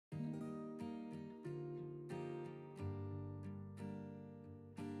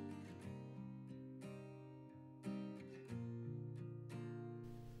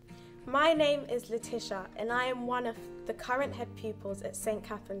My name is Letitia and I am one of the current head pupils at St.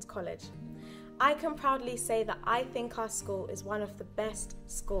 Catherine's College. I can proudly say that I think our school is one of the best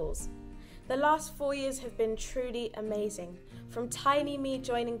schools. The last 4 years have been truly amazing, from tiny me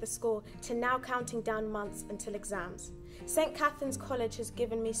joining the school to now counting down months until exams. St. Catherine's College has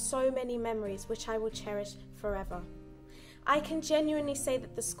given me so many memories which I will cherish forever. I can genuinely say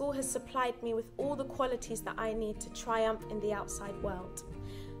that the school has supplied me with all the qualities that I need to triumph in the outside world.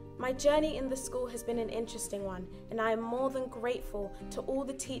 My journey in the school has been an interesting one, and I am more than grateful to all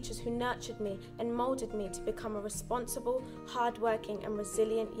the teachers who nurtured me and moulded me to become a responsible, hardworking and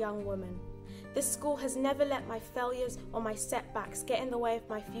resilient young woman. This school has never let my failures or my setbacks get in the way of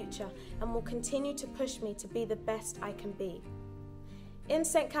my future and will continue to push me to be the best I can be. In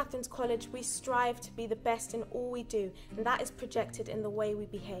St. Catherine's College, we strive to be the best in all we do, and that is projected in the way we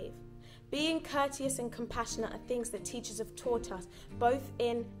behave. Being courteous and compassionate are things that teachers have taught us, both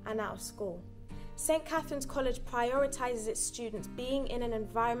in and out of school. St. Catherine's College prioritises its students being in an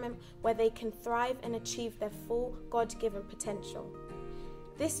environment where they can thrive and achieve their full God-given potential.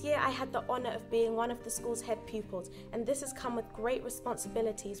 This year I had the honour of being one of the school's head pupils, and this has come with great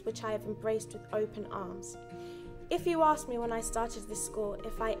responsibilities which I have embraced with open arms. If you asked me when I started this school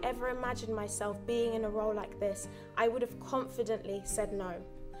if I ever imagined myself being in a role like this, I would have confidently said no.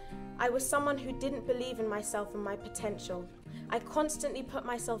 I was someone who didn't believe in myself and my potential. I constantly put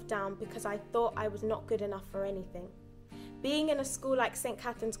myself down because I thought I was not good enough for anything. Being in a school like St.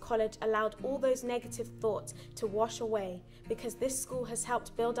 Catherine's College allowed all those negative thoughts to wash away, because this school has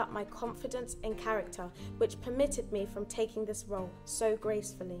helped build up my confidence and character, which permitted me from taking this role so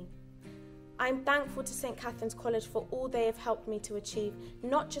gracefully. I'm thankful to St. Catherine's College for all they have helped me to achieve,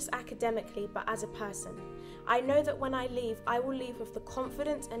 not just academically but as a person. I know that when I leave, I will leave with the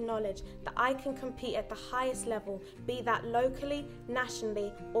confidence and knowledge that I can compete at the highest level, be that locally,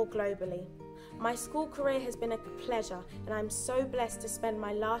 nationally or globally. My school career has been a pleasure, and I'm so blessed to spend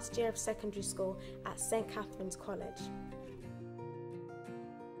my last year of secondary school at St. Catherine's College.